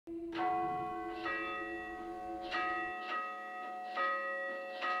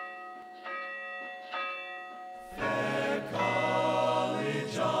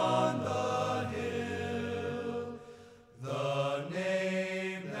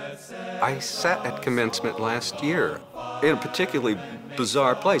I sat at commencement last year in a particularly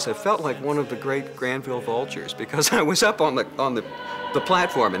bizarre place. I felt like one of the great Granville Vultures because I was up on the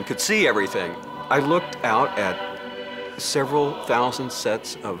platform and could see everything. I looked out at several thousand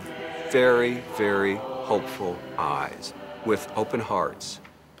sets of very, very hopeful eyes with open hearts,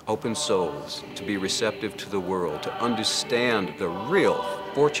 open souls, to be receptive to the world, to understand the real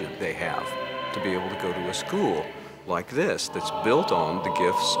fortune they have to be able to go to a school like this that's built on the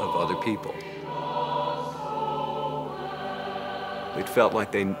gifts of other people. It felt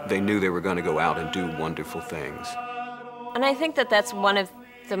like they knew they were going to go out and do wonderful things. And I think that that's one of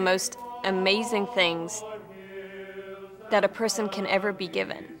the most amazing things that a person can ever be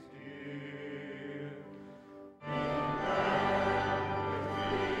given.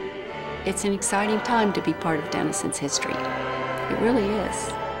 It's an exciting time to be part of Denison's history. It really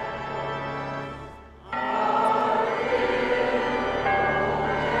is.